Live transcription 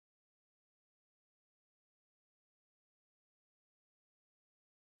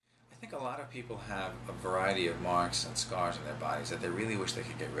think a lot of people have a variety of marks and scars on their bodies that they really wish they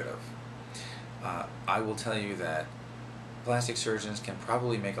could get rid of. I will tell you that plastic surgeons can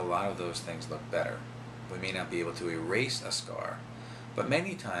probably make a lot of those things look better. We may not be able to erase a scar, but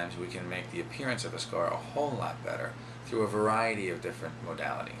many times we can make the appearance of a scar a whole lot better through a variety of different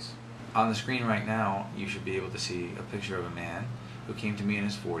modalities. On the screen right now, you should be able to see a picture of a man who came to me in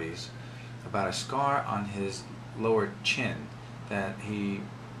his 40s about a scar on his lower chin that he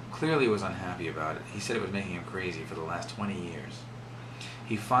clearly was unhappy about it. He said it was making him crazy for the last 20 years.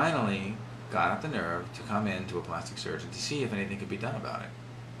 He finally got up the nerve to come in to a plastic surgeon to see if anything could be done about it.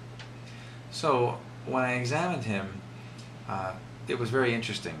 So when I examined him, it was very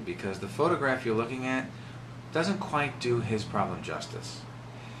interesting because the photograph you're looking at doesn't quite do his problem justice.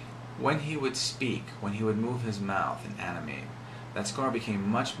 When he would speak, when he would move his mouth and animate, that scar became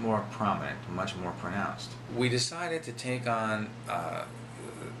much more prominent, much more pronounced. We decided to take on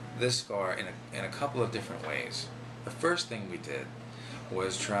this scar in a couple of different ways. The first thing we did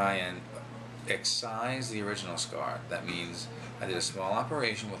was try and excise the original scar. That means I did a small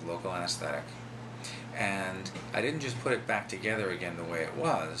operation with local anesthetic, and I didn't just put it back together again the way it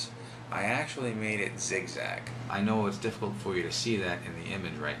was. I actually made it zigzag. I know it's difficult for you to see that in the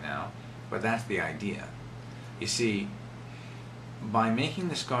image right now, but that's the idea. You see, by making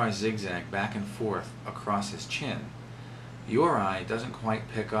the scar zigzag back and forth across his chin, your eye doesn't quite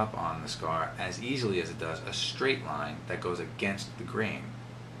pick up on the scar as easily as it does a straight line that goes against the grain.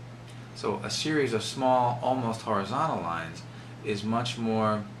 So a series of small, almost horizontal lines is much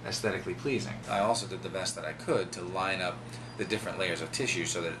more aesthetically pleasing. I also did the best that I could to line up the different layers of tissue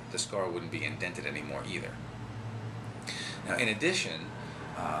so that the scar wouldn't be indented anymore either. Now, in addition,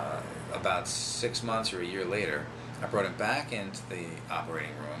 about 6 months or a year later, I brought him back into the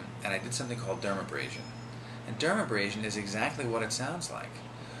operating room and I did something called dermabrasion. And dermabrasion is exactly what it sounds like.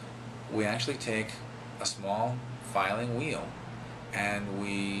 We actually take a small filing wheel and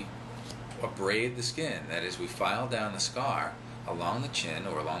we abrade the skin. That is, we file down the scar along the chin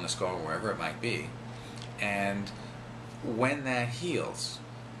or along the skull, wherever it might be, and when that heals,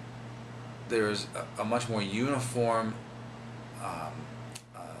 there's a much more uniform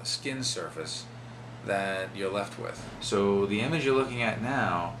skin surface that you're left with. So the image you're looking at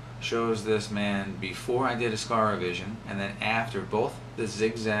now shows this man before I did a scar revision and then after both the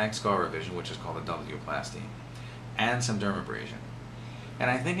zigzag scar revision, which is called a W-plasty, and some dermabrasion.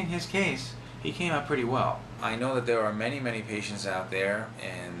 And I think in his case, he came out pretty well. I know that there are many, many patients out there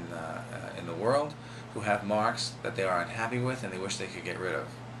in the world who have marks that they are unhappy with and they wish they could get rid of.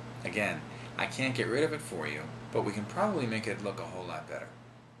 Again, I can't get rid of it for you, but we can probably make it look a whole lot better.